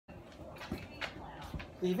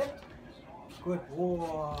Leave it. Good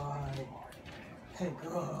boy. Hey,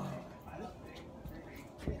 good.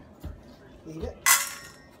 Leave it.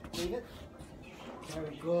 Leave it.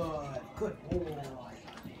 Very good. Good boy.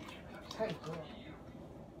 Hey, good.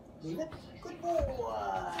 Leave it. Good boy.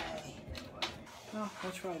 Now,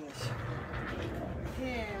 let's try this.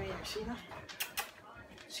 Here, Cena.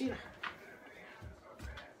 Cena.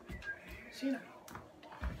 Cena.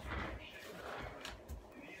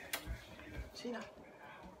 Cena.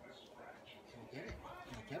 Can you get it?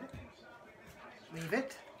 Can you get it? Leave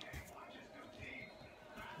it.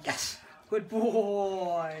 Yes. Good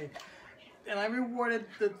boy. And I rewarded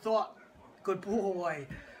the thought. Good boy.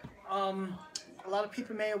 A lot of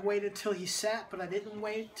people may have waited till he sat, but I didn't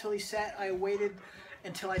wait till he sat. I waited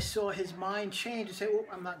until I saw his mind change and say, oh,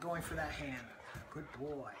 I'm not going for that hand. Good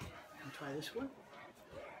boy. And try this one.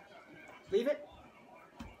 Leave it.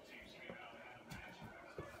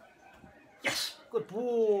 Yes. Good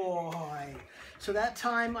boy. So that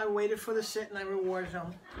time I waited for the sit and I rewarded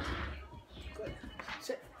him. Good.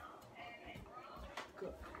 Sit.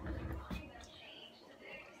 Good.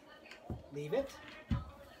 Leave it.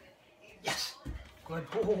 Yes. Good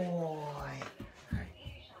boy.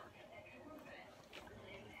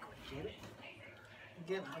 Get it?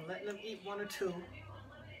 Again, I'm letting them eat one or two.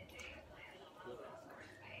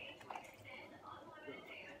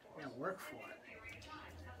 Yeah, work for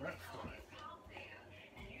it. Work for it.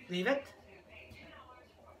 Leave it.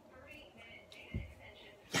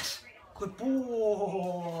 Yes. Good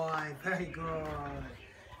boy. Very good.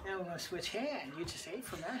 Now we're going to switch hand. You just ate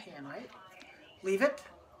from that hand, right? Leave it.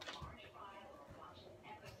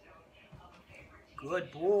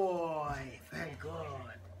 Good boy. Very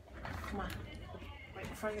good. Come on. Right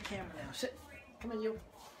in front of the camera now. Sit. Come on, you.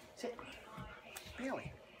 Sit.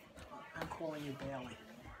 Bailey. I'm calling you Bailey.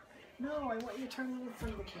 No, I want you to turn in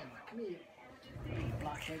front of the camera. Come here, you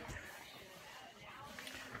blockhead.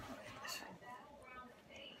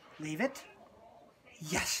 Leave it.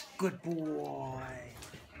 Yes. Good boy.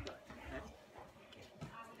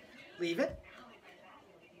 Leave it.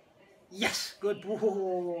 Yes. Good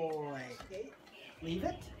boy. Okay. Leave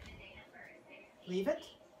it. Leave it.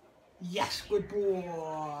 Yes. Good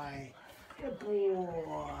boy. Good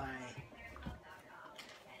boy.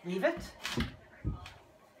 Leave it.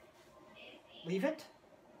 Leave it.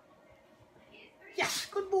 Yes.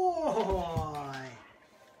 Good boy.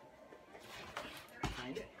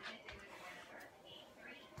 Find it.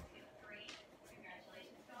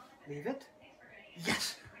 Leave it.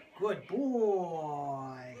 Yes. Good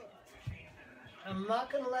boy. I'm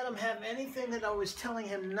not going to let him have anything that I was telling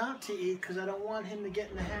him not to eat because I don't want him to get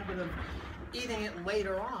in the habit of eating it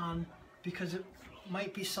later on because it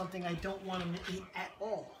might be something I don't want him to eat at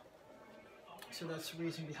all. So that's the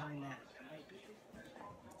reason behind that.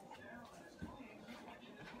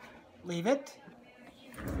 Leave it.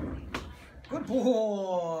 Good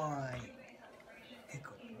boy. Hey,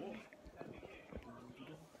 good boy.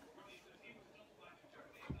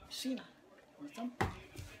 Cena. With them.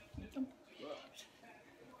 With them.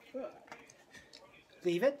 Good.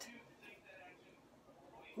 Leave it.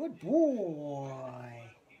 Good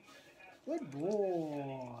boy. Good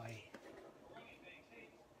boy.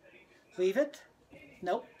 Leave it.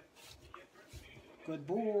 Nope. Good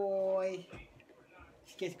boy.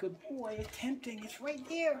 Get good boy. It's tempting. It's right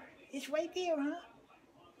there. It's right there, huh?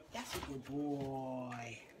 That's a good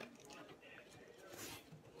boy.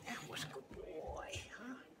 That was a good boy,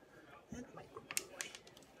 huh? That's my good boy.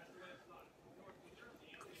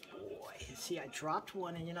 Good boy. See, I dropped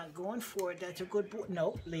one and you're not going for it. That's a good boy.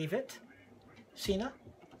 No, leave it. Cena.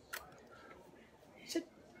 Sit.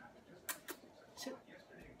 Sit.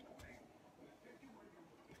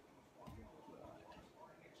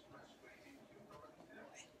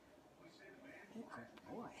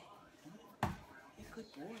 Good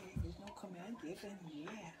boy. There's no command given.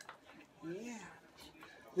 Yeah. Yeah.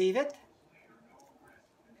 Leave it.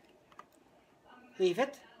 Leave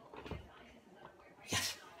it.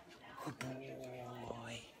 Yes. Good boy.